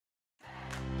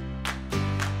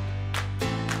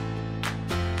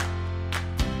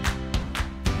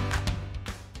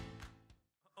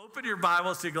Open your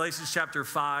Bibles to Galatians chapter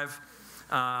 5.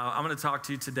 I'm going to talk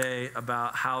to you today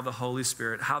about how the Holy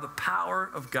Spirit, how the power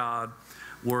of God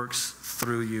works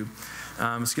through you.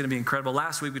 It's going to be incredible.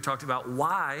 Last week we talked about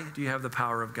why do you have the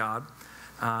power of God?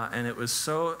 And it was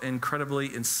so incredibly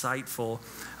insightful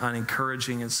and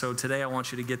encouraging. And so today I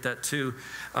want you to get that too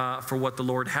for what the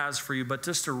Lord has for you. But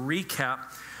just to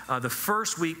recap, the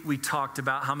first week we talked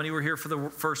about, how many were here for the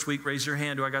first week? Raise your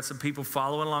hand. Do I got some people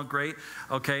following along? Great.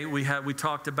 Okay, we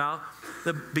talked about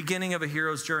the beginning of a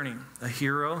hero's journey. A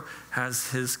hero has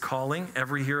his calling.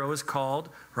 Every hero is called,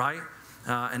 right?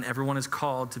 And everyone is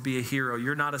called to be a hero.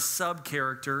 You're not a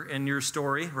sub-character in your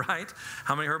story, right?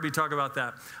 How many heard me talk about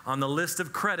that? On the list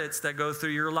of credits that go through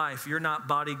your life, you're not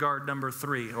bodyguard number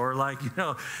 3 or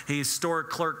he's store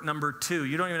clerk number 2.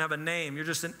 You don't even have a name. You're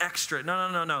just an extra.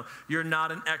 No. You're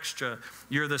not an extra.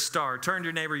 You're the star. Turn to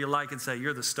your neighbor you like and say,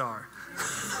 you're the star.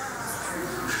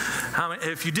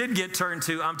 If you did get turned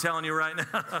to, I'm telling you right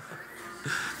now.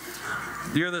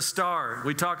 You're the star.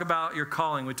 We talk about your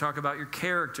calling. We talk about your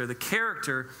character. The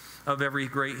character of every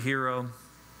great hero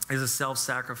is a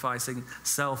self-sacrificing,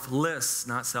 selfless,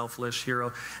 not selfish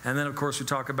hero. And then, of course, we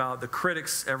talk about the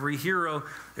critics. Every hero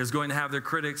is going to have their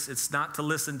critics. It's not to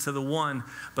listen to the one,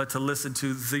 but to listen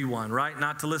to the one, right?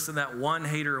 Not to listen to that one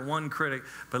hater, one critic,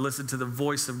 but listen to the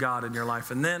voice of God in your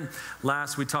life. And then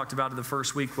last we talked about it, the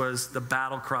first week was the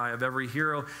battle cry of every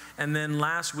hero. And then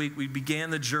last week we began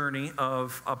the journey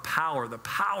of a power, the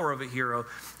power of a hero,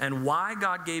 and why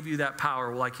God gave you that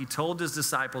power. Like he told his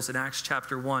disciples in Acts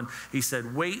chapter 1, he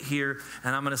said, wait here,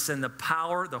 and I'm going to send the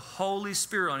power, the Holy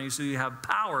Spirit on you, so you have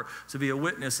power to be a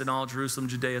witness in all Jerusalem,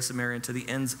 Judea, Samaria, and to the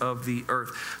ends of the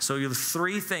earth. So you have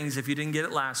 3 things, if you didn't get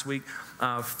it last week,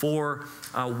 for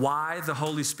why the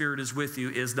Holy Spirit is with you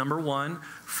is number 1,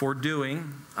 for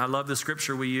doing. I love the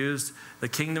scripture we used. The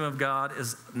kingdom of God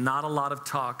is not a lot of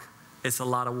talk. It's a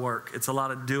lot of work. It's a lot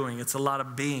of doing. It's a lot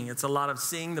of being. It's a lot of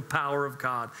seeing the power of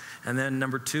God. And then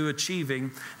number 2,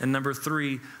 achieving. And number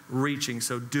 3, reaching.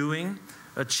 So doing,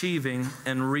 achieving,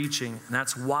 and reaching. And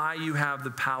that's why you have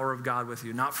the power of God with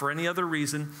you. Not for any other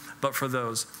reason, but for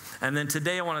those. And then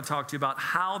today I want to talk to you about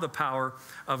how the power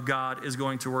of God is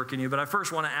going to work in you. But I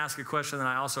first want to ask a question that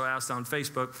I also asked on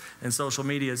Facebook and social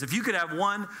media is, if you could have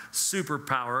one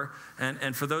superpower,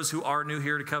 and for those who are new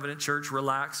here to Covenant Church,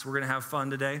 relax. We're going to have fun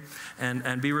today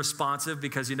and be responsive,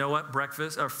 because you know what?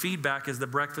 Breakfast or feedback is the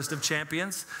breakfast of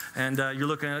champions. And you're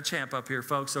looking at a champ up here,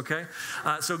 folks, okay?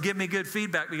 So give me good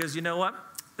feedback, because you know what?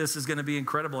 This is going to be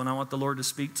incredible, and I want the Lord to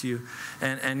speak to you.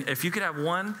 And if you could have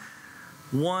one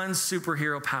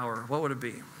superhero power, what would it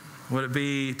be? Would it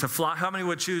be to fly? How many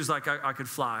would choose like I could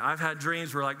fly? I've had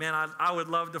dreams where like, man, I would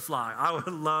love to fly. I would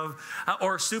love,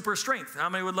 or super strength. How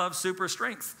many would love super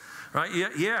strength? Right?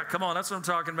 Yeah, come on. That's what I'm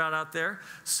talking about out there.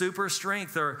 Super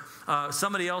strength. Or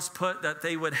somebody else put that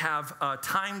they would have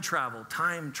time travel.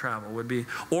 Time travel would be.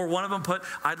 Or one of them put,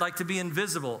 I'd like to be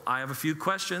invisible. I have a few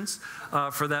questions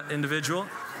for that individual.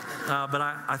 But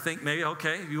I think maybe,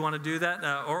 okay, you want to do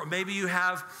that. Or maybe you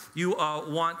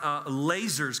want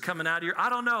lasers coming out of your, I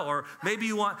don't know. Or maybe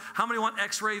you want, how many want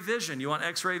x-ray vision? You want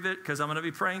x-ray vision? Because I'm going to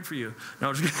be praying for you. No,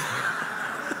 I'm just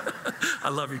kidding. I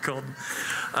love you, Colton.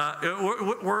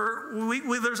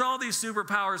 There's all these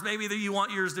superpowers. Maybe you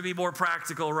want yours to be more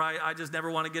practical, right? I just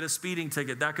never want to get a speeding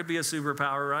ticket. That could be a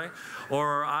superpower, right?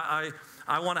 Or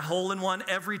I want a hole-in-one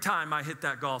every time I hit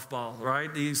that golf ball, right?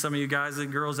 Some of you guys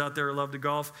and girls out there who love to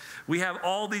golf. We have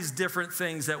all these different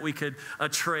things that we could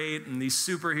trade, and these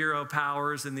superhero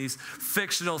powers and these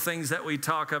fictional things that we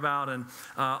talk about, and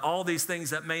all these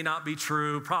things that may not be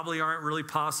true, probably aren't really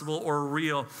possible or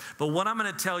real. But what I'm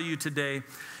going to tell you today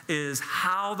is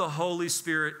how the Holy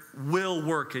Spirit will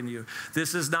work in you.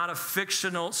 This is not a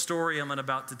fictional story I'm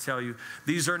about to tell you.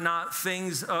 These are not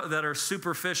things that are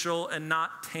superficial and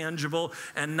not tangible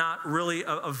and not really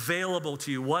available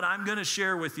to you. What I'm going to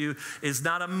share with you is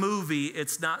not a movie.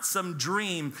 It's not some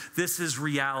dream. This is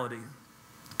reality.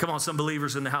 Come on, some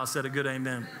believers in the house said a good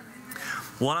amen.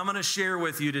 What I'm going to share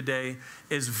with you today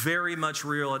is very much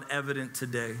real and evident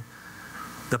today.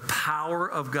 The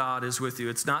power of God is with you.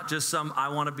 It's not just some, I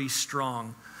want to be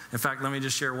strong. In fact, let me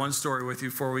just share one story with you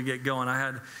before we get going. I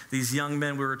had these young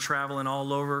men. We were traveling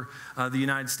all over the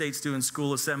United States doing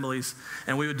school assemblies,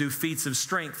 and we would do feats of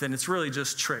strength, and it's really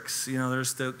just tricks. You know,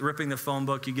 there's the ripping the phone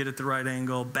book, you get it the right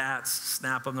angle, bats,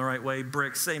 snap them the right way,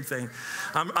 bricks, same thing.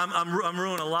 I'm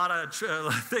ruining a lot of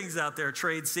things out there,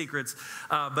 trade secrets.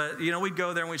 But, you know, we'd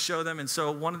go there and we'd show them, and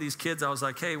so one of these kids, I was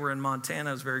like, hey, we're in Montana.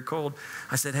 It was very cold.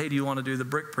 I said, hey, do you want to do the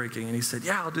brick brick breaking. And he said,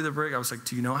 yeah, I'll do the brick. I was like,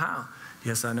 do you know how?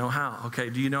 Yes, I know how.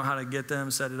 Okay, do you know how to get them,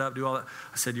 set it up, do all that?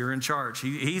 I said, you're in charge.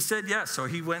 He said yes, so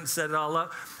he went and set it all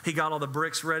up. He got all the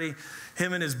bricks ready.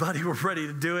 Him and his buddy were ready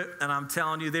to do it, and I'm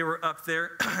telling you, they were up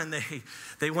there, and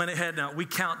they went ahead. Now, we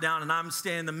count down, and I'm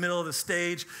standing in the middle of the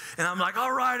stage, and I'm like,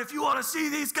 all right, if you want to see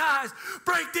these guys,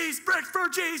 break these bricks for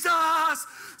Jesus.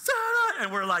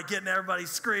 And we're like getting everybody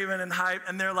screaming and hype,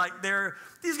 and they're like,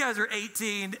 these guys are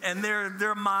 18, and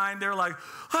they're mine. They're like,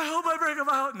 I hope I break them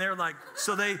out. And they're like,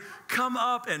 so they come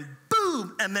up and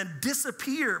boom, and then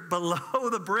disappear below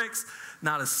the bricks.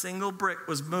 Not a single brick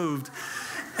was moved,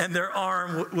 and their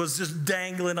arm was just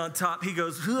dangling on top. He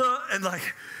goes, and like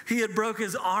he had broke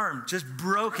his arm, just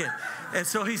broken. And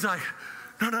so he's like,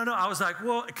 no. I was like,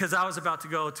 well, because I was about to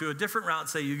go to a different route and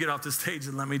say, you get off the stage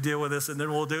and let me deal with this, and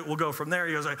then we'll go from there.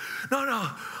 He was like, no,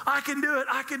 I can do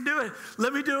it.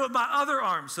 Let me do it with my other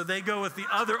arm. So they go with the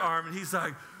other arm, and he's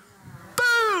like,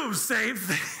 boom, same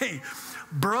thing.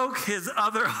 Broke his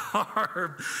other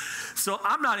arm. So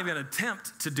I'm not even going to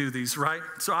attempt to do these, right?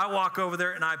 So I walk over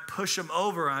there and I push him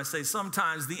over. And I say,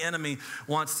 sometimes the enemy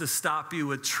wants to stop you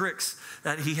with tricks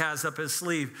that he has up his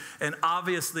sleeve. And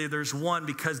obviously there's one,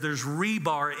 because there's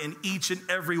rebar in each and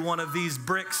every one of these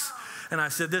bricks. And I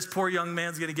said, this poor young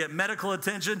man's going to get medical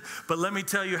attention, but let me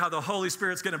tell you how the Holy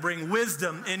Spirit's going to bring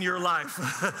wisdom in your life.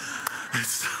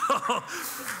 So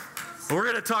we're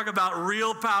going to talk about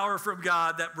real power from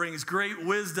God that brings great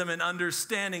wisdom and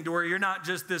understanding to where you're not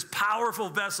just this powerful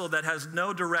vessel that has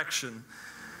no direction.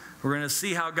 We're going to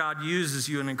see how God uses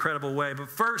you in an incredible way. But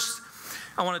first,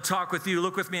 I want to talk with you.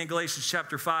 Look with me in Galatians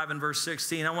chapter 5 and verse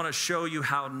 16. I want to show you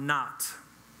how not.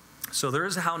 So there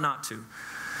is a how not to.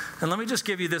 And let me just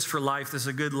give you this for life. This is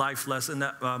a good life lesson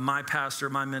that my pastor,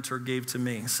 my mentor gave to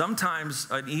me. Sometimes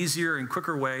an easier and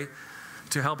quicker way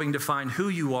to helping define who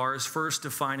you are is first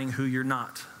defining who you're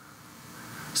not.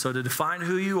 So to define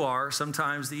who you are,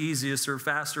 sometimes the easiest or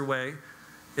faster way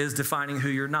is defining who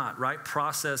you're not, right?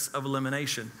 Process of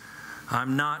elimination.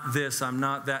 I'm not this, I'm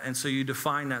not that. And so you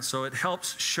define that. So it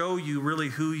helps show you really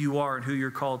who you are and who you're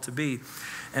called to be.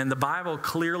 And the Bible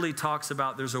clearly talks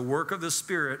about there's a work of the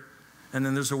Spirit and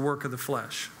then there's a work of the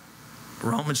flesh.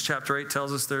 Romans chapter 8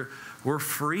 tells us we're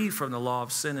free from the law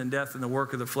of sin and death and the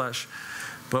work of the flesh,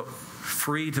 but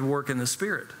free to work in the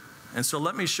Spirit. And so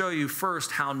let me show you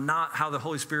first how the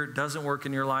Holy Spirit doesn't work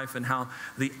in your life and how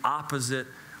the opposite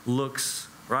looks,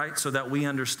 right? So that we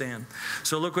understand.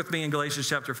 So look with me in Galatians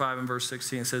chapter 5 and verse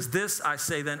 16. It says, this I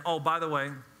say then, oh, by the way,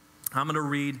 I'm going to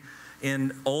read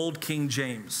in Old King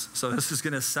James. So this is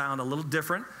going to sound a little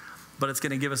different, but it's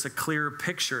going to give us a clearer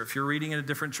picture. If you're reading in a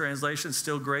different translation,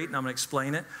 still great, and I'm going to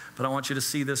explain it, but I want you to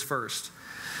see this first.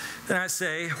 Then I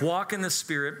say, walk in the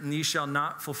Spirit, and ye shall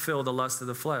not fulfill the lust of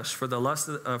the flesh. For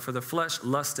the flesh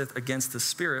lusteth against the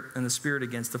Spirit, and the Spirit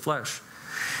against the flesh.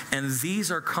 And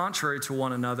these are contrary to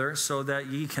one another, so that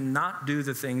ye cannot do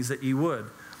the things that ye would.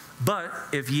 But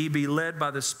if ye be led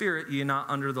by the Spirit, ye are not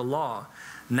under the law.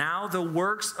 Now the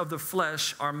works of the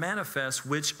flesh are manifest,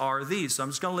 which are these. So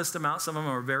I'm just going to list them out. Some of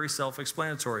them are very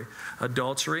self-explanatory.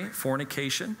 Adultery,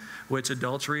 fornication, which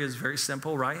adultery is very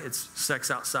simple, right? It's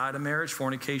sex outside of marriage.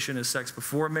 Fornication is sex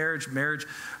before marriage.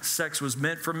 Sex was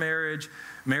meant for marriage.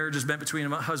 Marriage is meant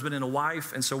between a husband and a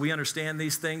wife. And so we understand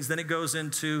these things. Then it goes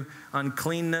into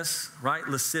uncleanness, right?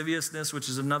 Lasciviousness, which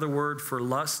is another word for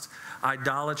lust.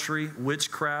 Idolatry,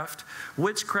 witchcraft.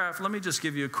 Witchcraft, let me just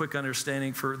give you a quick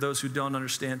understanding for those who don't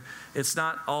understand. It's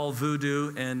not all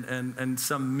voodoo and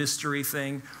some mystery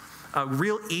thing. A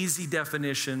real easy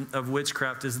definition of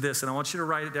witchcraft is this, and I want you to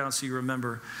write it down so you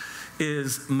remember,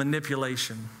 is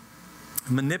manipulation.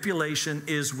 Manipulation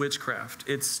is witchcraft.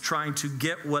 It's trying to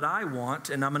get what I want,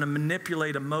 and I'm going to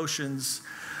manipulate emotions.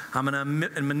 I'm going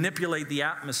to manipulate the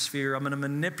atmosphere. I'm going to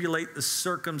manipulate the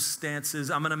circumstances.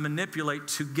 I'm going to manipulate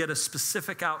to get a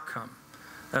specific outcome.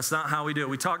 That's not how we do it.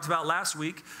 We talked about last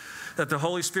week that the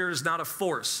Holy Spirit is not a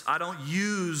force. I don't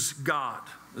use God.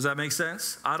 Does that make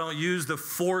sense? I don't use the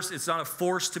force. It's not a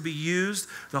force to be used.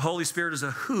 The Holy Spirit is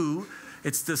a who.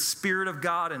 It's the Spirit of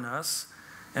God in us.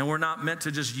 And we're not meant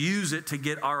to just use it to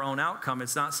get our own outcome.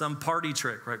 It's not some party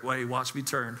trick. Right? Wait, watch me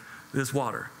turn this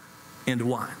water into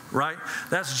wine, right?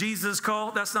 That's Jesus'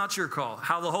 call. That's not your call.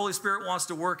 How the Holy Spirit wants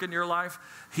to work in your life,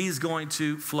 He's going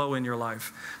to flow in your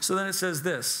life. So then it says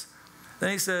this. Then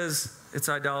he says it's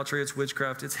idolatry, it's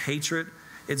witchcraft, it's hatred,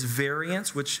 it's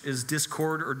variance, which is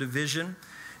discord or division.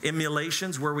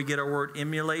 Emulations, where we get our word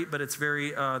emulate, but it's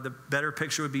the better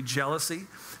picture would be jealousy,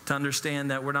 to understand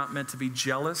that we're not meant to be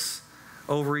jealous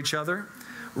over each other.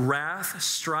 Wrath,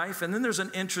 strife, and then there's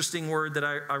an interesting word that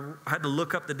I had to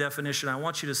look up the definition. I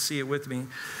want you to see it with me.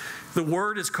 The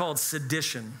word is called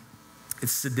sedition.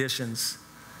 It's seditions.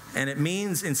 And it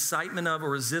means incitement of or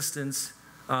resistance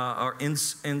or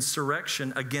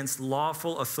insurrection against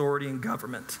lawful authority and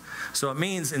government. So it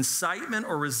means incitement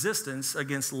or resistance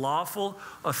against lawful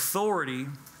authority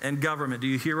and government. Do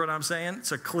you hear what I'm saying?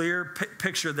 It's a clear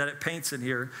picture that it paints in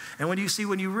here. And when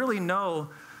you really know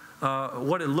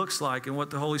what it looks like and what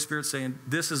the Holy Spirit's saying,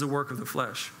 this is a work of the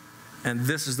flesh and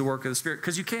this is the work of the Spirit.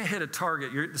 Because you can't hit a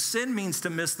target. Sin means to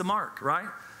miss the mark, right?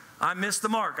 I missed the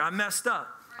mark. I messed up.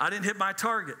 I didn't hit my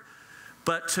target.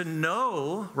 But to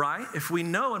know, right, if we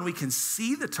know and we can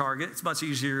see the target, it's much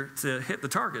easier to hit the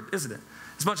target, isn't it?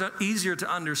 It's much easier to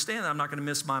understand that I'm not going to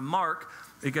miss my mark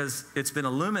because it's been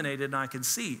illuminated and I can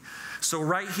see. So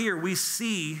right here we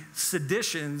see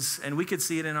seditions, and we could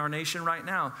see it in our nation right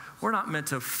now. We're not meant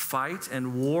to fight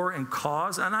and war and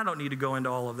cause, and I don't need to go into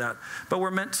all of that, but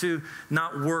we're meant to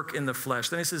not work in the flesh.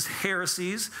 Then he says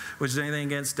heresies, which is anything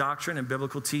against doctrine and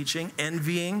biblical teaching,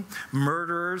 envying,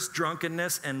 murderers,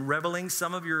 drunkenness, and reveling.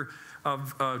 Some of your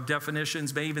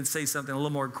definitions may even say something a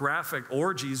little more graphic,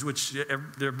 orgies, which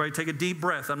everybody take a deep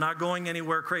breath. I'm not going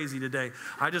anywhere crazy today.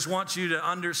 I just want you to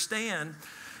understand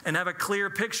and have a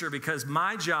clear picture, because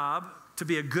my job to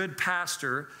be a good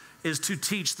pastor is to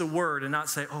teach the word and not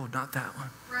say, oh, not that one,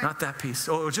 right, not that piece.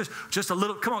 Oh, just a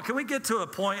little. Come on, can we get to a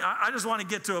point? I just want to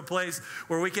get to a place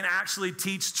where we can actually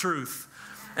teach truth.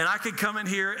 And I can come in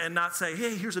here and not say,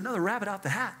 hey, here's another rabbit out the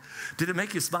hat. Did it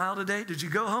make you smile today? Did you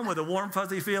go home with a warm,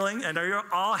 fuzzy feeling? And are you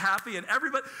all happy? And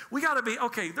everybody, we got to be,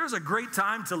 okay, there's a great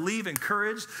time to leave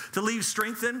encouraged, to leave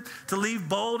strengthened, to leave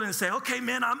bold and say, okay,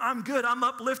 man, I'm good. I'm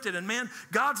uplifted. And man,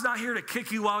 God's not here to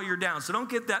kick you while you're down. So don't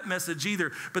get that message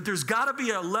either. But there's got to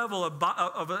be a level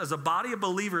of as a body of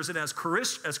believers and as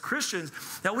Christians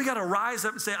that we got to rise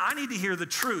up and say, I need to hear the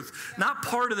truth, not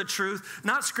part of the truth,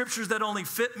 not scriptures that only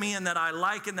fit me and that I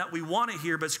like and that we want to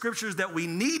hear, but scriptures that we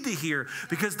need to hear,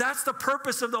 because that's the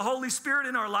purpose of the Holy Spirit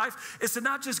in our life, is to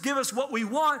not just give us what we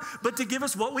want, but to give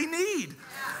us what we need.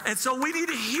 And so we need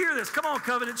to hear this. Come on,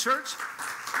 Covenant Church.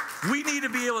 We need to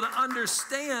be able to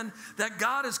understand that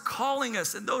God is calling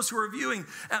us, and those who are viewing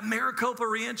at Maricopa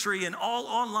Reentry and all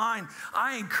online,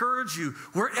 I encourage you,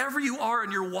 wherever you are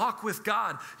in your walk with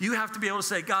God, you have to be able to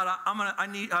say, God,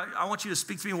 I want you to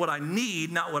speak to me what I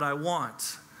need, not what I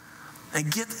want. And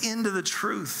get into the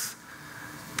truth.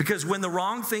 Because when the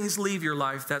wrong things leave your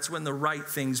life, that's when the right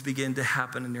things begin to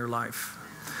happen in your life.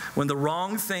 When the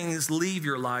wrong things leave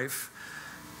your life,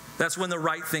 that's when the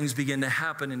right things begin to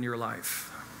happen in your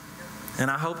life. And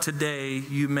I hope today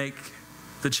you make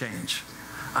the change.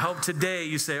 I hope today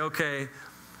you say, okay,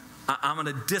 I'm going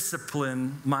to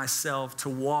discipline myself to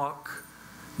walk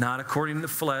not according to the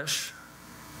flesh,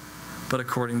 but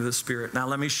according to the Spirit. Now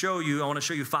let me show you, I want to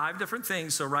show you 5 different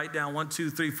things. So write down 1, 2,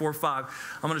 3, 4, 5.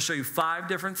 I'm going to show you 5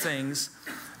 different things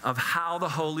of how the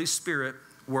Holy Spirit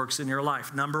works in your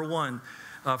life. Number 1,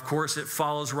 of course, it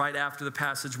follows right after the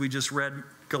passage we just read,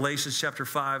 Galatians chapter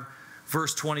 5,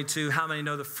 verse 22. How many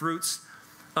know the fruits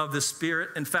of the Spirit?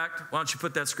 In fact, why don't you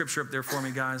put that scripture up there for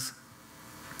me, guys?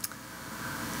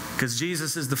 Because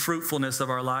Jesus is the fruitfulness of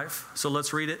our life. So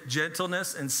let's read it.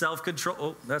 Gentleness and self-control.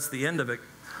 Oh, that's the end of it.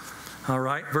 All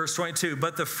right, verse 22.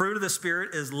 But the fruit of the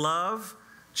Spirit is love,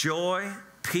 joy,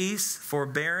 peace,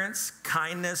 forbearance,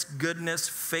 kindness, goodness,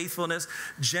 faithfulness,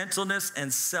 gentleness,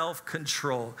 and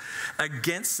self-control.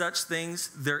 Against such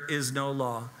things there is no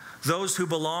law. Those who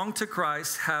belong to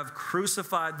Christ have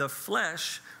crucified the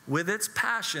flesh with its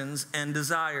passions and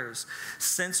desires.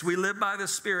 Since we live by the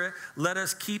Spirit, let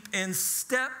us keep in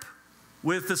step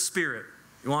with the Spirit.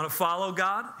 You want to follow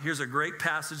God? Here's a great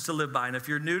passage to live by. And if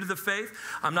you're new to the faith,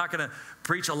 I'm not going to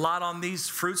preach a lot on these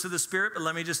fruits of the Spirit, but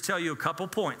let me just tell you a couple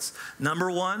points. Number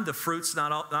 1, the fruit's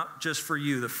not just for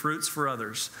you, the fruit's for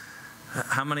others.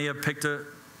 How many have picked a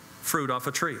fruit off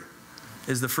a tree?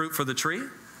 Is the fruit for the tree,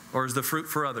 or is the fruit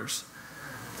for others?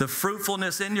 The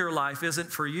fruitfulness in your life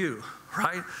isn't for you,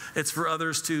 right? It's for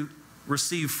others to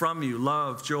receive from you.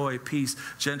 Love, joy, peace,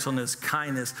 gentleness,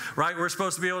 kindness, right? We're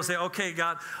supposed to be able to say, okay,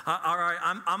 God, all right,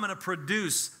 I'm going to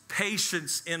produce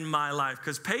patience in my life,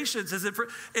 because patience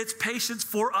it's patience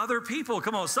for other people.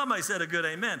 Come on, somebody said a good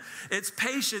amen. It's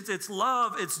patience, it's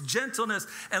love, it's gentleness.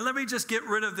 And let me just get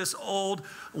rid of this old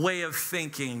way of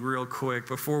thinking real quick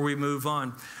before we move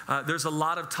on. There's a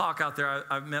lot of talk out there.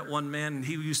 I've met one man, and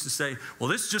he used to say, well,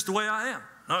 this is just the way I am.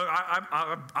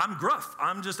 I'm gruff.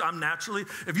 I'm naturally,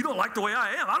 if you don't like the way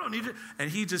I am, I don't need it.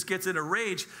 And he just gets in a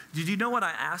rage. Did you know what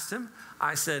I asked him?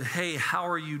 I said, hey, how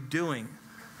are you doing?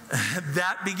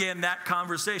 That began that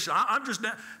conversation. I'm just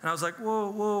not, and I was like,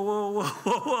 whoa, whoa, whoa, whoa,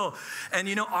 whoa, whoa. And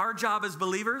you know, our job as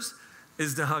believers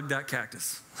is to hug that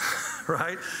cactus,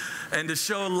 right? And to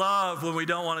show love when we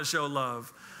don't want to show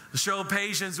love. show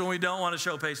patience when we don't want to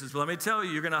show patience. But let me tell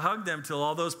you, you're going to hug them till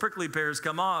all those prickly pears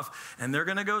come off, and they're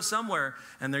going to go somewhere,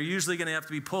 and they're usually going to have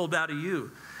to be pulled out of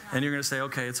you. And you're going to say,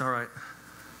 okay, it's all right.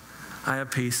 I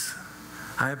have peace.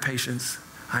 I have patience.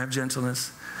 I have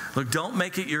gentleness. Look, don't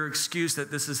make it your excuse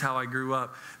that this is how I grew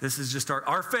up. This is just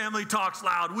our family talks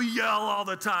loud. We yell all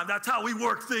the time. That's how we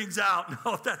work things out.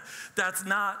 No, that's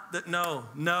not,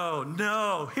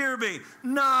 no. Hear me.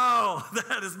 No,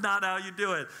 that is not how you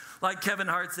do it. Like Kevin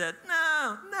Hart said,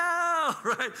 no,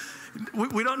 right?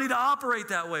 We don't need to operate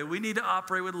that way. We need to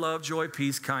operate with love, joy,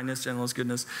 peace, kindness, gentleness,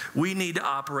 goodness. We need to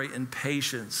operate in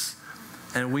patience.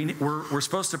 And we're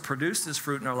supposed to produce this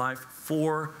fruit in our life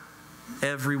for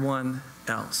everyone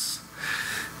else.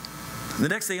 The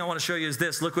next thing I want to show you is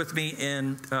this. Look with me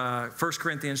in 1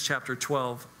 Corinthians chapter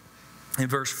 12 in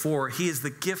verse 4. He is the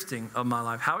gifting of my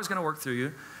life. How is he going to work through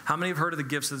you? How many have heard of the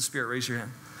gifts of the Spirit? Raise your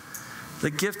hand.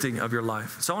 The gifting of your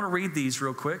life. So I want to read these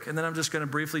real quick, and then I'm just going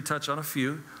to briefly touch on a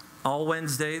few. All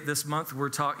Wednesday this month,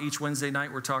 each Wednesday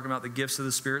night, we're talking about the gifts of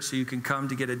the Spirit, so you can come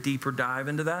to get a deeper dive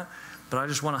into that. But I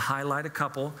just want to highlight a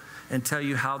couple and tell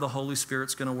you how the Holy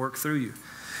Spirit's going to work through you.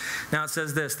 Now it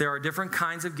says this, there are different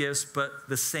kinds of gifts, but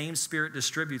the same Spirit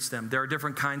distributes them. There are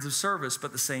different kinds of service,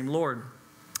 but the same Lord.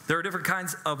 There are different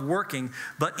kinds of working,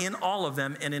 but in all of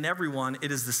them and in everyone,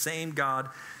 it is the same God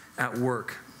at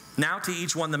work. Now to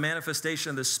each one, the manifestation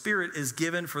of the Spirit is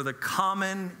given for the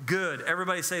common good.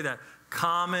 Everybody say that.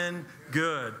 Common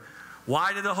good.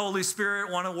 Why did the Holy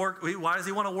Spirit want to work? Why does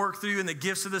he want to work through you in the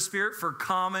gifts of the Spirit? For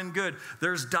common good.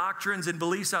 There's doctrines and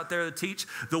beliefs out there that teach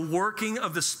the working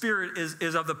of the Spirit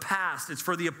is of the past. It's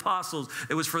for the apostles.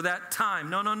 It was for that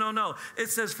time. No. It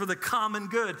says for the common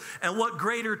good. And what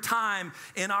greater time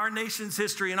in our nation's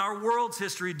history, in our world's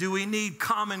history, do we need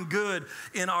common good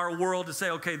in our world to say,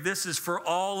 okay, this is for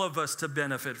all of us to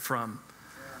benefit from?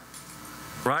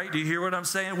 Right? Do you hear what I'm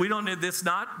saying? We don't need this,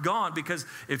 not gone, because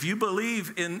if you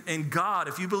believe in God,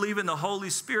 if you believe in the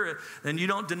Holy Spirit, then you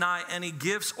don't deny any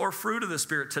gifts or fruit of the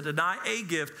Spirit. To deny a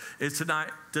gift is to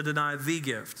deny the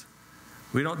gift.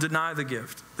 We don't deny the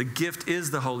gift. The gift is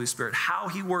the Holy Spirit. How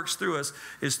he works through us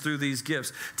is through these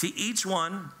gifts.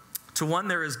 To one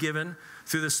there is given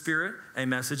through the Spirit a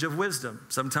message of wisdom.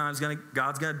 Sometimes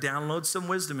God's going to download some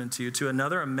wisdom into you. To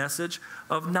another, a message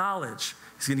of knowledge.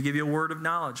 He's going to give you a word of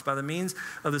knowledge by the means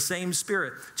of the same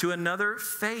Spirit. To another,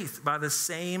 faith by the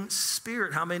same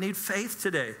Spirit. How many need faith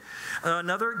today?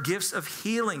 Another, gifts of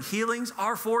healing. Healings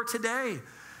are for today.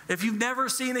 If you've never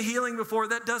seen a healing before,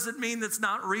 that doesn't mean that's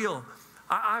not real.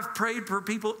 I've prayed for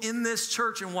people in this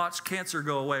church and watched cancer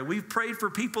go away. We've prayed for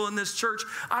people in this church.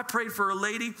 I prayed for a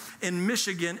lady in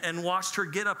Michigan and watched her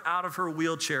get up out of her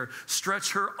wheelchair,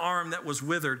 stretch her arm that was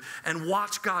withered, and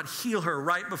watch God heal her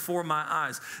right before my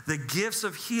eyes. The gifts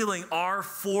of healing are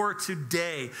for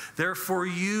today. They're for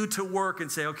you to work and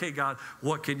say, okay, God,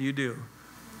 what can you do?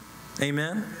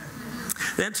 Amen?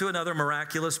 Then to another,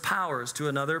 miraculous powers. To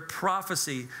another,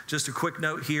 prophecy. Just a quick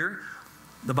note here.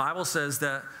 The Bible says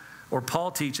that, or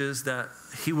Paul teaches that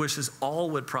he wishes all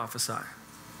would prophesy.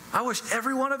 I wish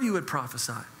every one of you would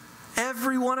prophesy.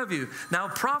 Every one of you. Now,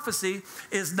 prophecy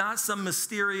is not some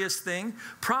mysterious thing.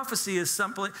 Prophecy is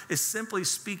simply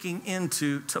speaking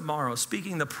into tomorrow,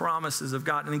 speaking the promises of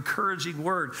God, an encouraging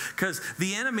word. Because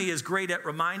the enemy is great at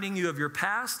reminding you of your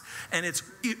past, and it's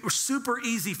super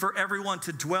easy for everyone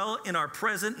to dwell in our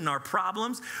present and our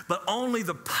problems, but only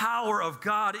the power of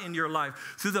God in your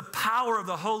life, through the power of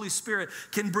the Holy Spirit,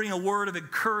 can bring a word of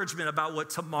encouragement about what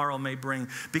tomorrow may bring.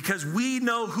 Because we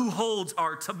know who holds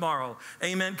our tomorrow.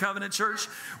 Amen, Covenant Church.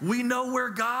 We know where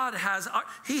God has,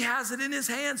 he has it in his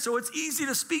hand. So it's easy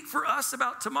to speak for us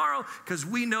about tomorrow because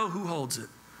we know who holds it.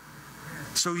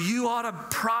 So you ought to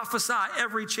prophesy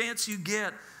every chance you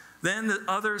get. Then the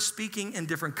others speaking in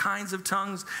different kinds of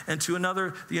tongues, and to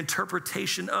another, the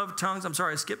interpretation of tongues. I'm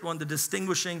sorry, I skipped one, the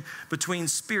distinguishing between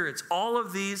spirits. All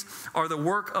of these are the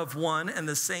work of one and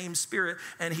the same Spirit,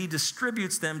 and he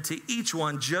distributes them to each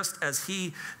one just as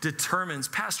he determines.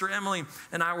 Pastor Emily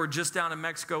and I were just down in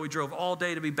Mexico. We drove all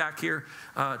day to be back here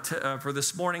for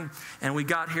this morning, and we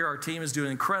got here. Our team is doing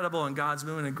incredible, and God's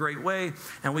moving in a great way,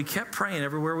 and we kept praying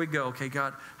everywhere we go. Okay,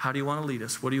 God, how do you want to lead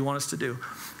us? What do you want us to do?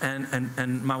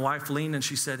 And my wife leaned and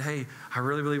she said, hey, I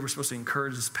really believe we're supposed to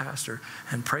encourage this pastor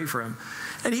and pray for him.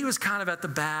 And he was kind of at the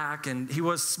back, and he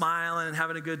was smiling and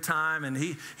having a good time, and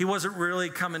he wasn't really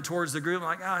coming towards the group.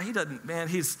 I'm like, he doesn't, man,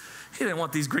 he didn't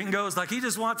want these gringos. Like, he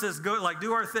just wants us to go, like,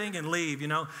 do our thing and leave,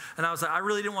 And I was like, I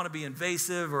really didn't want to be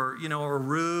invasive or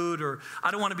rude, or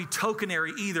I don't want to be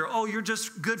tokenary either. Oh, you're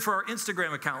just good for our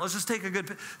Instagram account. Let's just take a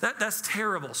good, that's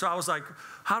terrible. So I was like,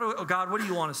 God, what do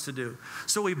you want us to do?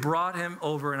 So we brought him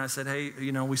over, and I said, hey,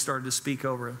 we started to speak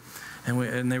over him.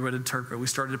 And they would interpret. We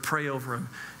started to pray over him,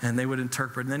 and they would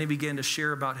interpret. And then he began to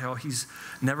share about how he's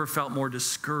never felt more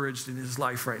discouraged in his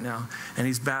life right now. And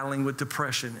he's battling with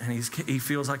depression, and he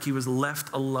feels like he was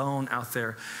left alone out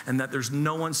there, and that there's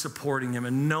no one supporting him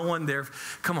and no one there.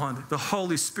 Come on, the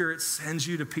Holy Spirit sends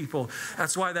you to people.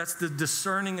 That's why that's the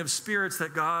discerning of spirits,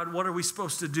 that God, what are we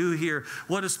supposed to do here?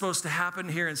 What is supposed to happen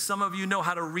here? And some of you know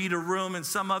how to read a room, and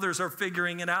some others are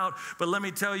figuring it out. But let me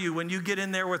tell you, when you get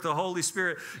in there with the Holy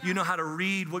Spirit, you know how to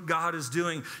read what God is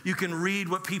doing. You can read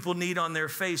what people need on their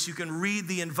face. You can read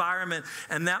the environment.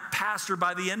 And that pastor,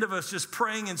 by the end of us just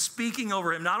praying and speaking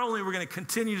over him, not only we're going to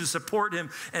continue to support him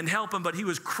and help him, but he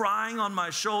was crying on my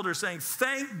shoulder saying,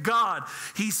 thank God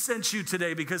he sent you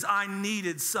today, because I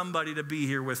needed somebody to be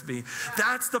here with me.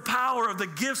 That's the power of the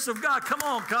gifts of God. Come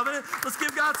on, Covenant. Let's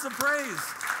give God some praise.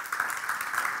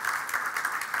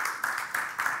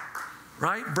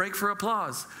 Right? Break for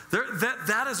applause.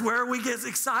 That is where we get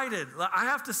excited. I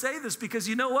have to say this because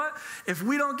you know what? If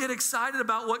we don't get excited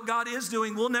about what God is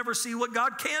doing, we'll never see what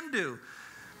God can do.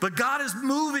 But God is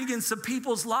moving in some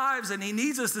people's lives, and he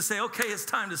needs us to say, okay, it's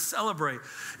time to celebrate.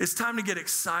 It's time to get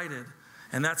excited.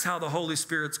 And that's how the Holy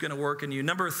Spirit's going to work in you.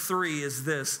 Number 3 is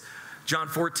this. John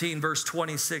 14, verse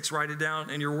 26. Write it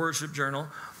down in your worship journal.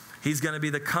 He's going to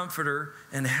be the comforter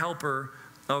and helper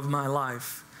of my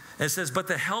life. It says, but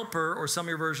the helper, or some of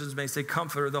your versions may say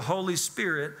comforter, the Holy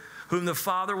Spirit, whom the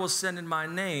Father will send in my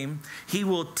name, he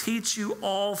will teach you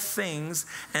all things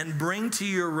and bring to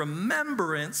your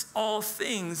remembrance all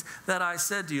things that I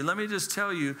said to you. Let me just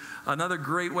tell you, another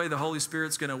great way the Holy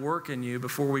Spirit's going to work in you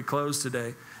before we close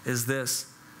today is this.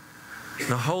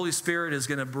 The Holy Spirit is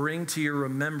going to bring to your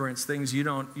remembrance things you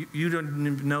don't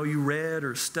even know you read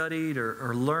or studied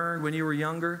or learned when you were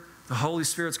younger. The Holy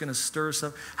Spirit's going to stir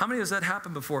stuff. How many has that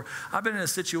happened before? I've been in a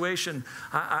situation,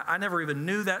 I never even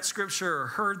knew that scripture or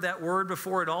heard that word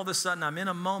before, and all of a sudden I'm in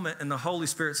a moment and the Holy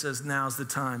Spirit says, now's the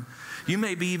time. You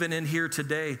may be even in here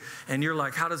today and you're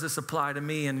like, how does this apply to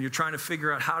me? And you're trying to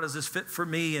figure out, how does this fit for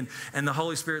me? And the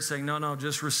Holy Spirit's saying, no,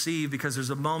 just receive, because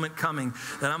there's a moment coming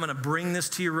that I'm going to bring this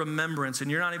to your remembrance,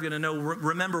 and you're not even going to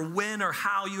remember when or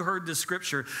how you heard this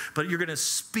scripture, but you're going to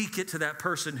speak it to that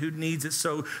person who needs it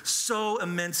so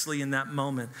immensely in that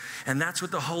moment. And that's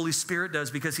what the Holy Spirit does,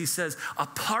 because he says,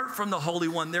 apart from the Holy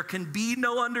One, there can be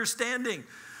no understanding.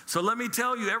 So let me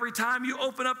tell you, every time you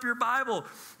open up your Bible,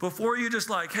 before you just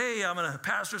like, hey,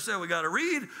 pastor said we got to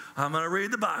read, I'm going to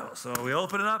read the Bible. So we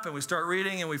open it up and we start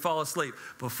reading and we fall asleep.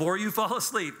 Before you fall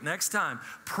asleep, next time,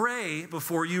 pray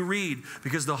before you read,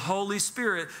 because the Holy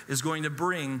Spirit is going to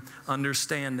bring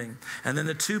understanding. And then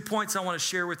the 2 points I want to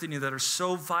share with you that are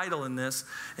so vital in this,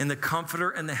 in the comforter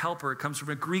and the helper, it comes from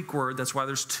a Greek word. That's why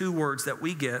there's 2 words that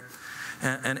we get.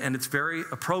 And it's very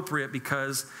appropriate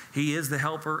because he is the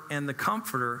helper and the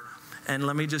comforter. And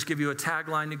let me just give you a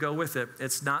tagline to go with it.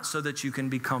 It's not so that you can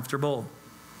be comfortable.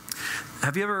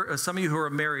 Have you ever, some of you who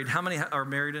are married, how many are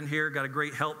married in here? Got a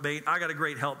great helpmate? I got a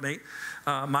great helpmate.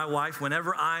 My wife,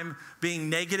 whenever I'm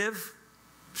being negative,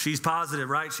 she's positive,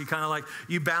 right? She kind of like,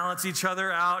 you balance each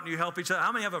other out and you help each other.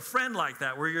 How many have a friend like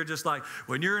that, where you're just like,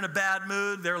 when you're in a bad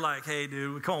mood, they're like, hey,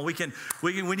 dude, come on, we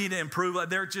need to improve.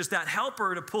 They're just that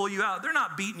helper to pull you out. They're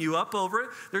not beating you up over it.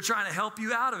 They're trying to help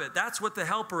you out of it. That's what the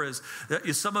helper is.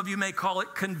 Some of you may call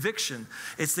it conviction.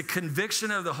 It's the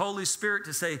conviction of the Holy Spirit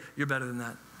to say, you're better than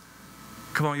that.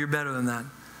 Come on, you're better than that.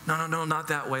 No, not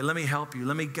that way. Let me help you.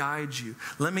 Let me guide you.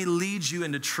 Let me lead you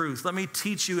into truth. Let me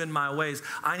teach you in my ways.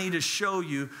 I need to show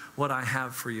you what I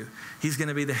have for you. He's going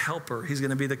to be the helper. He's going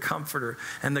to be the comforter.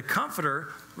 And the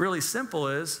comforter, really simple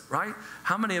is, right?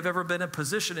 How many have ever been in a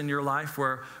position in your life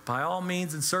where by all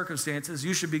means and circumstances,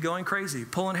 you should be going crazy,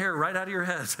 pulling hair right out of your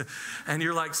head. And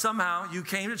you're like, somehow you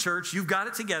came to church, you've got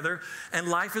it together, and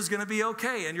life is going to be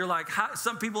okay. And you're like,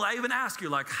 some people, I even ask you,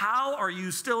 like, how are you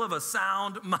still of a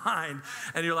sound mind?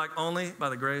 And you're like, only by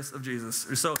the grace of Jesus.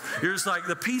 So you're just like,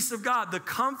 the peace of God, the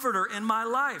comforter in my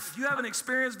life. If you haven't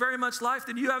experienced very much life,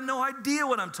 then you have no idea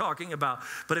what I'm talking about.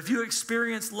 But if you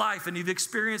experience life and you've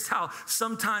experienced how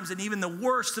sometimes in even the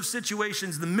worst of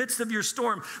situations, in the midst of your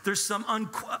storm, there's some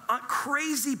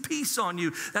crazy peace on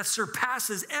you that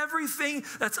surpasses everything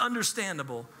that's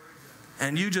understandable.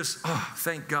 And you just,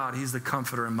 thank God he's the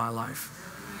comforter in my life.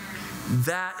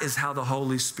 That is how the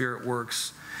Holy Spirit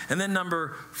works. And then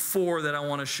number 4 that I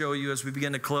want to show you as we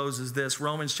begin to close is this.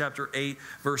 Romans chapter 8,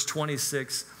 verse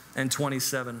 26 and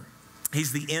 27.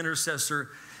 He's the intercessor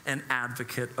and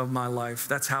advocate of my life.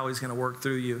 That's how he's going to work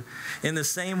through you. In the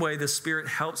same way, the Spirit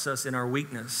helps us in our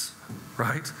weakness,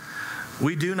 right?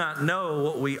 We do not know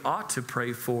what we ought to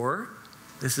pray for.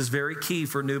 This is very key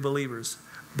for new believers.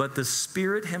 but the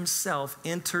Spirit himself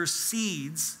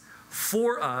intercedes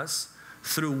for us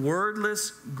through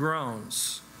wordless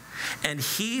groans. And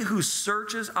he who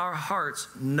searches our hearts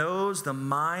knows the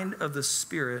mind of the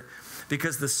Spirit,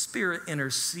 because the Spirit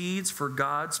intercedes for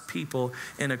God's people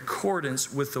in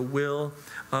accordance with the will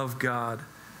of God.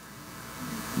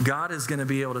 God is going to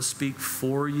be able to speak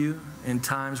for you in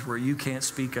times where you can't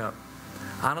speak up.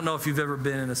 I don't know if you've ever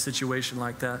been in a situation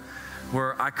like that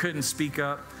where I couldn't speak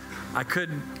up. I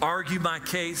couldn't argue my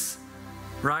case,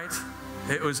 right?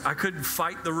 I couldn't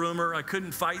fight the rumor. I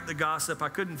couldn't fight the gossip. I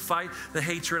couldn't fight the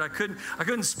hatred. I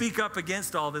couldn't speak up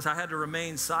against all this. I had to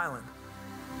remain silent.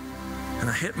 And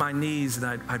I hit my knees and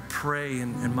I'd pray,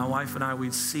 and my wife and I,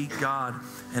 we'd seek God.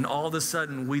 And all of a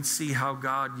sudden, we'd see how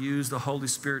God used the Holy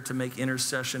Spirit to make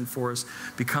intercession for us,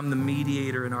 become the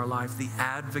mediator in our life, the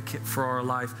advocate for our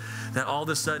life. That all of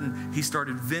a sudden, he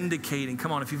started vindicating.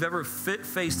 Come on, if you've ever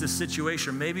faced a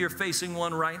situation, maybe you're facing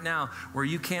one right now where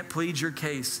you can't plead your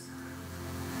case.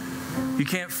 You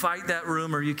can't fight that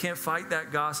rumor. You can't fight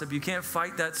that gossip. You can't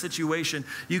fight that situation.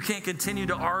 You can't continue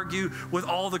to argue with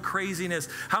all the craziness.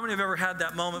 How many have ever had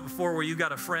that moment before where you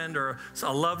got a friend or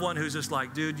a loved one who's just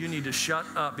like, dude, you need to shut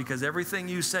up because everything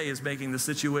you say is making the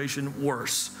situation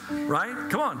worse, right?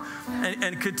 Come on.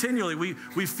 And continually,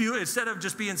 we fuel, instead of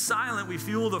just being silent, we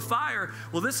fuel the fire.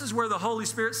 Well, this is where the Holy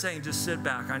Spirit's saying, just sit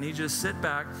back. I need you to sit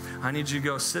back. I need you to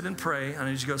go sit and pray. I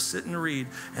need you to go sit and read.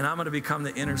 And I'm going to become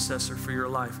the intercessor for your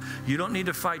life. You don't need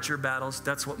to fight your battles.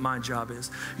 That's what my job is.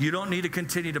 You don't need to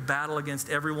continue to battle against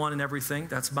everyone and everything.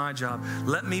 That's my job.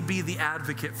 Let me be the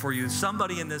advocate for you.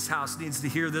 Somebody in this house needs to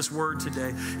hear this word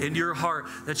today in your heart,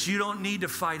 that you don't need to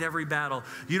fight every battle.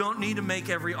 You don't need to make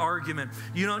every argument.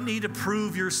 You don't need to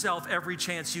prove yourself every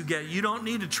chance you get. You don't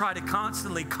need to try to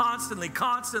constantly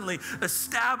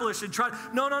establish and try.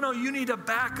 No. You need to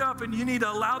back up, and you need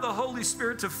to allow the Holy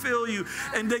Spirit to fill you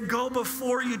and then go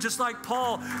before you, just like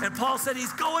Paul. And Paul said,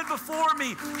 he's going before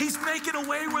me. He's making a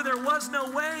way where there was no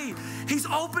way. He's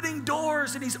opening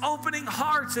doors and he's opening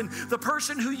hearts. And the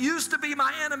person who used to be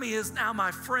my enemy is now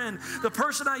my friend. The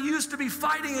person I used to be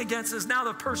fighting against is now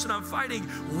the person I'm fighting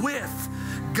with.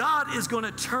 God is going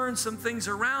to turn some things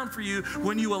around for you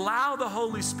when you allow the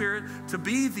Holy Spirit to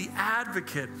be the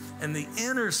advocate and the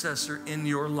intercessor in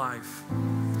your life.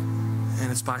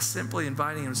 And it's by simply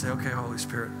inviting him to say, okay, Holy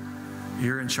Spirit,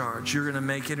 you're in charge. You're going to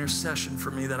make intercession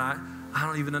for me that I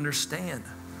don't even understand.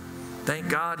 Thank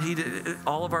God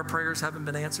all of our prayers haven't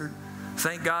been answered.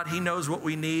 Thank God he knows what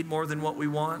we need more than what we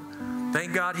want.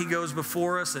 Thank God he goes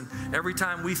before us, and every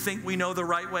time we think we know the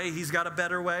right way, he's got a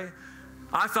better way.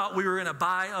 I thought we were going to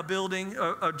buy a building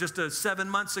just 7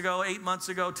 months ago, 8 months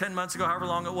ago, 10 months ago, however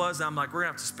long it was. And I'm like, we're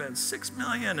going to have to spend $6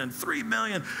 million and $3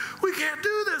 million. We can't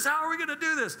do this. How are we going to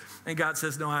do this? And God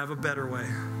says, no, I have a better way.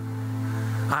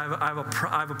 I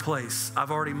have a place.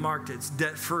 I've already marked it. It's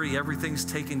debt-free. Everything's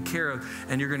taken care of.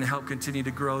 And you're going to help continue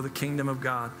to grow the kingdom of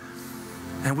God.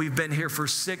 And we've been here for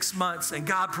 6 months, and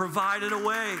God provided a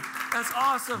way. That's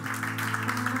awesome.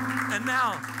 And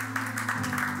now,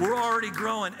 we're already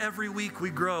growing. Every week we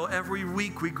grow. Every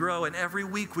week we grow. And every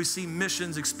week we see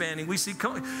missions expanding. We see,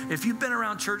 if you've been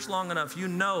around church long enough, you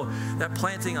know that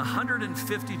planting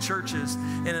 150 churches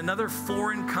in another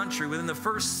foreign country within the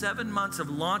first 7 months of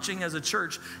launching as a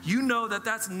church, you know that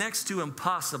that's next to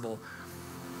impossible.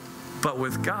 But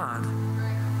with God,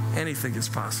 anything is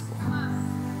possible.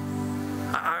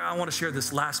 I want to share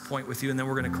this last point with you, and then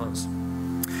we're going to close.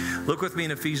 Look with me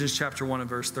in Ephesians chapter 1 and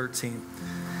verse 13.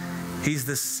 He's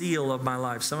the seal of my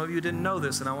life. Some of you didn't know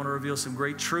this, and I want to reveal some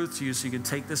great truth to you so you can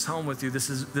take this home with you. This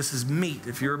is meat.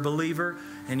 If you're a believer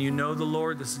and you know the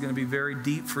Lord, this is going to be very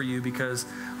deep for you, because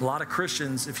a lot of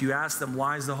Christians, if you ask them,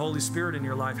 why is the Holy Spirit in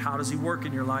your life? How does he work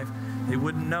in your life? They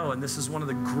wouldn't know, and this is one of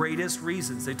the greatest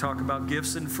reasons. They talk about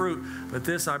gifts and fruit, but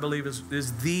this, I believe,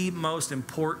 is the most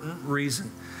important reason.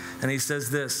 And he says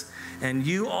this, and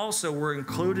you also were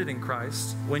included in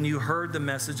Christ when you heard the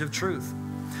message of truth,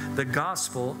 the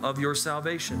gospel of your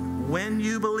salvation. When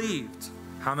you believed,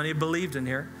 how many believed in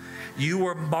here? You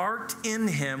were marked in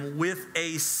him with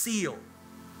a seal.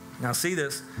 Now see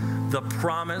this, the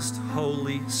promised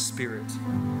Holy Spirit,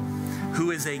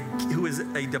 who is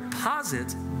a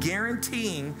deposit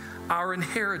guaranteeing our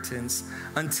inheritance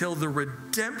until the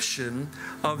redemption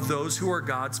of those who are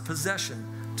God's possession,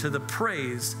 to the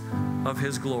praise of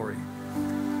his glory.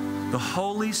 The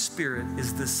Holy Spirit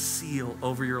is the seal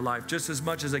over your life. Just as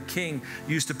much as a king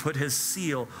used to put his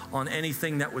seal on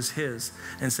anything that was his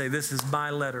and say, this is my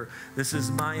letter, this is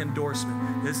my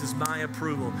endorsement, this is my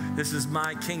approval, this is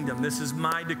my kingdom, this is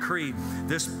my decree.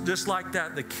 Just like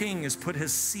that, the king has put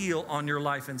his seal on your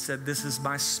life and said, this is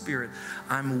my spirit.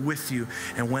 I'm with you.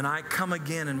 And when I come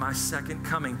again in my second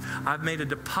coming, I've made a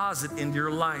deposit into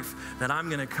your life that I'm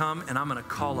going to come and I'm going to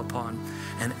call upon.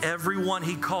 And everyone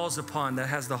he calls upon that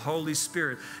has the Holy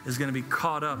Spirit is going to be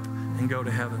caught up and go to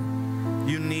heaven.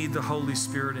 You need the Holy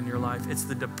Spirit in your life. It's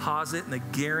the deposit and the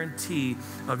guarantee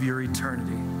of your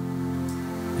eternity.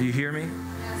 Do you hear me?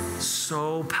 Yes.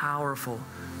 So powerful.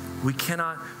 We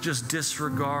cannot just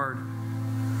disregard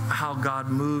how God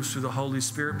moves through the Holy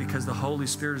Spirit, because the Holy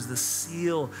Spirit is the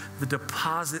seal, the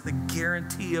deposit, the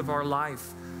guarantee of our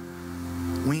life.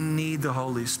 We need the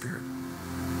Holy Spirit.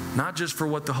 Not just for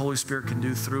what the Holy Spirit can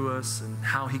do through us and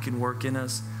how he can work in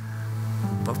us,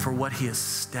 but for what he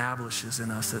establishes in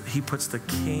us, that he puts the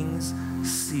king's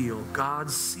seal,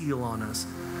 God's seal on us.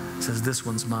 Says, this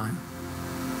one's mine.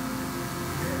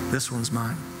 This one's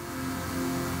mine.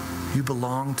 You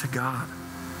belong to God.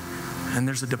 And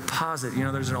there's a deposit. You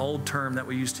know, there's an old term that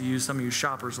we used to use. Some of you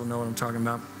shoppers will know what I'm talking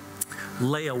about.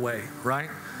 Layaway, right?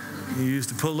 You used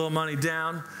to put a little money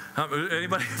down.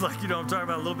 Anybody, like, you know, I'm talking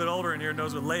about a little bit older in here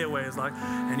knows what layaway is like.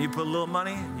 And you put a little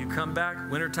money, you come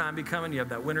back, wintertime be coming, you have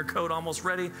that winter coat almost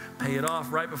ready, pay it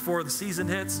off right before the season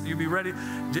hits, you be ready.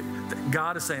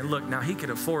 God is saying, look, now he could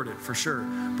afford it for sure.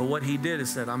 But what he did is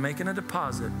said, I'm making a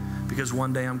deposit because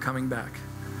one day I'm coming back.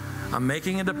 I'm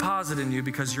making a deposit in you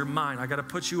because you're mine. I got to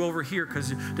put you over here because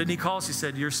didn't he call us? He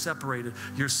said, you're separated.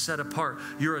 You're set apart.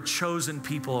 You're a chosen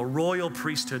people, a royal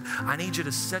priesthood. I need you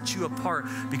to set you apart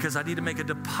because I need to make a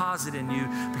deposit in you,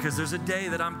 because there's a day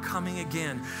that I'm coming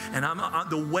again. And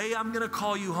the way I'm going to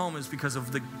call you home is because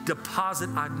of the deposit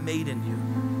I've made in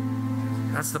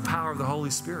you. That's the power of the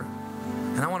Holy Spirit.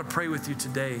 And I want to pray with you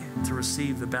today to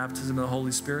receive the baptism of the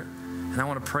Holy Spirit. And I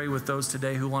want to pray with those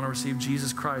today who want to receive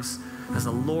Jesus Christ as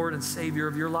the Lord and Savior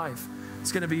of your life.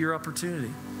 It's going to be your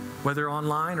opportunity, whether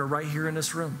online or right here in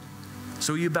this room.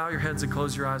 So will you bow your heads and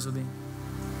close your eyes with me?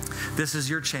 This is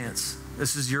your chance.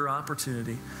 This is your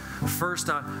opportunity. First,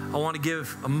 I want to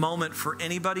give a moment for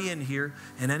anybody in here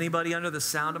and anybody under the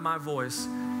sound of my voice.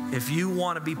 If you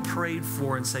want to be prayed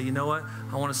for and say, you know what?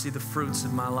 I want to see the fruits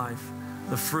of my life.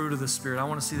 The fruit of the Spirit. I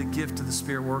want to see the gift of the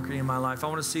Spirit working in my life. I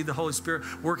want to see the Holy Spirit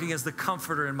working as the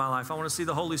comforter in my life. I want to see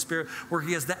the Holy Spirit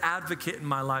working as the advocate in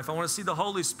my life. I want to see the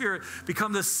Holy Spirit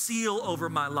become the seal over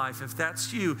my life. If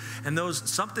that's you, and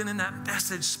something in that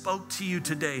message spoke to you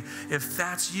today, if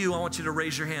that's you, I want you to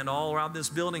raise your hand all around this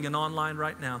building and online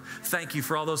right now. Thank you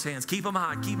for all those hands. Keep them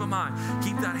high. Keep them high.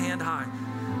 Keep that hand high.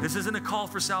 This isn't a call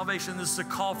for salvation. This is a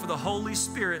call for the Holy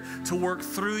Spirit to work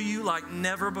through you like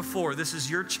never before. This is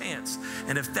your chance.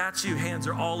 And if that's you, hands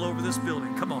are all over this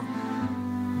building. Come on.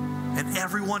 And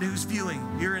everyone who's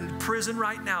viewing, you're in prison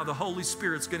right now. The Holy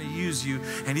Spirit's going to use you,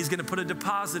 and he's going to put a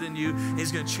deposit in you, and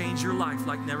he's going to change your life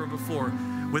like never before.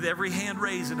 With every hand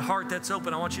raised and heart that's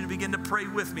open, I want you to begin to pray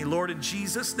with me. Lord, in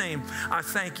Jesus' name, I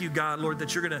thank you, God, Lord,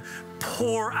 that you're going to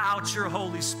pour out your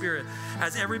Holy Spirit.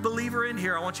 As every believer in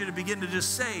here, I want you to begin to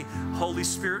just say, Holy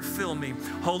Spirit, fill me.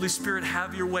 Holy Spirit,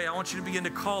 have your way. I want you to begin to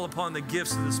call upon the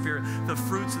gifts of the Spirit, the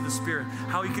fruits of the Spirit,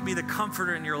 how he can be the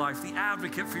comforter in your life, the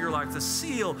advocate for your life, the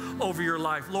seal over your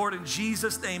life. Lord, in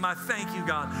Jesus' name, I thank you,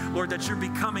 God, Lord, that you're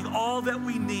becoming all that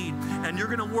we need, and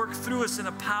you're going to work through us in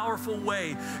a powerful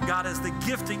way, God, as the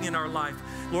gifting in our life,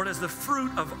 Lord, as the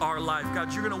fruit of our life.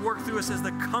 God, you're going to work through us as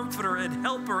the comforter and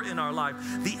helper in our life,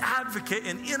 the advocate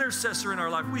and intercessor in our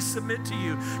life. We submit to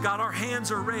you. God, our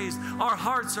hands are raised, our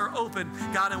hearts are open,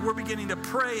 God, and we're beginning to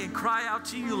pray and cry out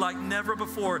to you like never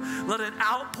before. Let an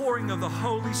outpouring of the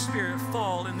Holy Spirit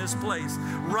fall in this place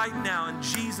right now. In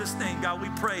Jesus' name, God, we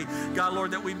pray, God,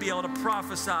 Lord, that we be able to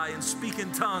prophesy and speak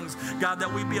in tongues. God,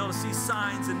 that we be able to see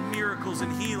signs and miracles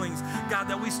and healings. God,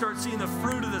 that we start seeing the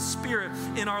fruit of the Spirit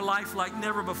in our life like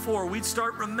never before. We'd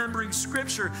start remembering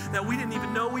scripture that we didn't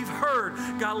even know we've heard.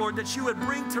 God, Lord, that you would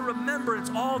bring to remembrance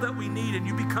all that we need, and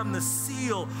you become the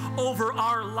seal over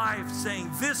our life, saying,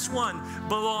 this one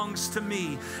belongs to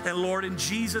me. And Lord, in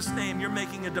Jesus' name, you're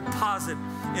making a deposit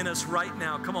in us right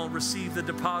now. Come on, receive the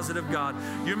deposit of God.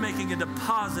 You're making a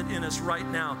deposit in us right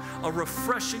now, a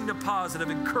refreshing deposit of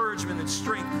encouragement and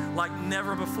strength like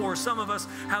never before. Some of us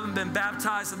haven't been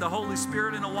baptized in the Holy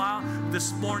Spirit in a while.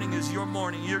 This morning is your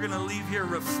morning. You're going to leave here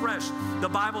refreshed. The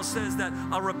Bible says that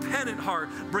a repentant heart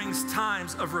brings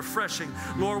times of refreshing.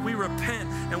 Lord, we repent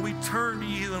and we turn to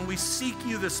you and we seek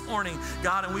you this morning,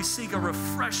 God, and we seek a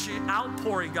refreshing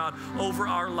outpouring, God, over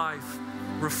our life.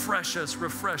 Refresh us,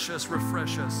 refresh us,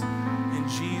 refresh us. In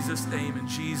Jesus' name, in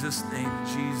Jesus' name, in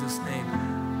Jesus' name.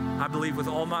 I believe with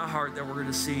all my heart that we're going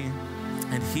to see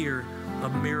and hear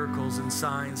of miracles and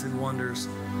signs and wonders.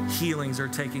 Healings are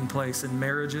taking place in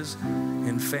marriages,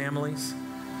 in families,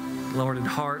 Lord, in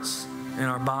hearts, in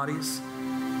our bodies.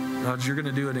 God, you're going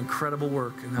to do an incredible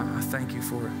work, and I thank you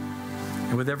for it.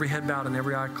 And with every head bowed and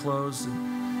every eye closed,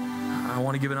 I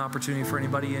want to give an opportunity for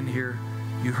anybody in here.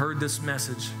 You heard this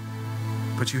message,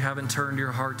 but you haven't turned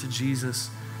your heart to Jesus.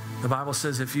 The Bible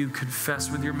says if you confess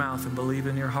with your mouth and believe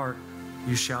in your heart,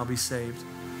 you shall be saved.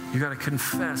 You got to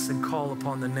confess and call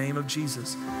upon the name of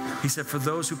Jesus. He said, for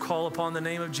those who call upon the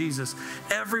name of Jesus,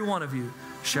 every one of you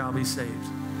shall be saved.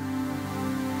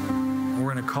 And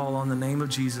we're going to call on the name of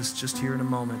Jesus just here in a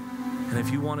moment. And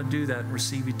if you want to do that and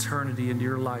receive eternity into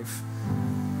your life,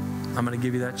 I'm going to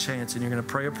give you that chance, and you're going to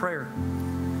pray a prayer,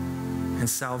 and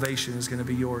salvation is going to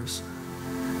be yours.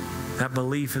 That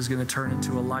belief is going to turn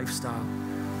into a lifestyle.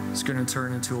 It's going to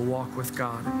turn into a walk with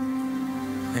God.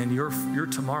 And your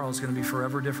tomorrow is going to be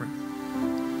forever different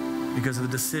because of the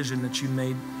decision that you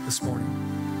made this morning.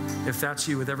 If that's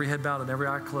you, with every head bowed and every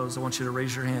eye closed, I want you to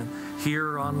raise your hand here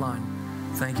or online.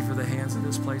 Thank you for the hands in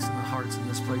this place and the hearts in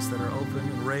this place that are open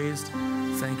and raised.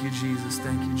 Thank you, Jesus.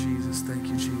 Thank you, Jesus. Thank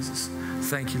you, Jesus.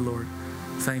 Thank you, Lord.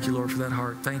 Thank you, Lord, for that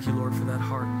heart. Thank you, Lord, for that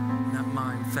heart and that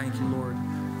mind. Thank you, Lord,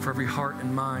 for every heart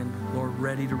and mind, Lord,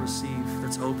 ready to receive,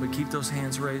 that's open. Keep those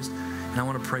hands raised, and I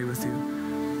want to pray with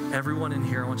you. Everyone in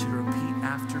here, I want you to repeat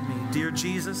after me. Dear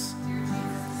Jesus,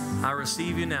 I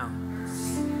receive you now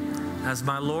as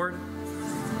my Lord,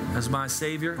 as my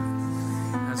Savior,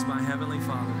 as my Heavenly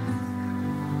Father.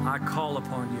 I call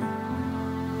upon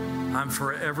you. I'm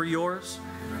forever yours,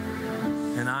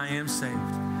 and I am saved.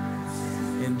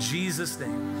 In Jesus'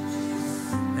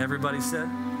 name. Everybody said,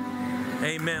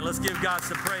 amen. Let's give God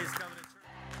some praise.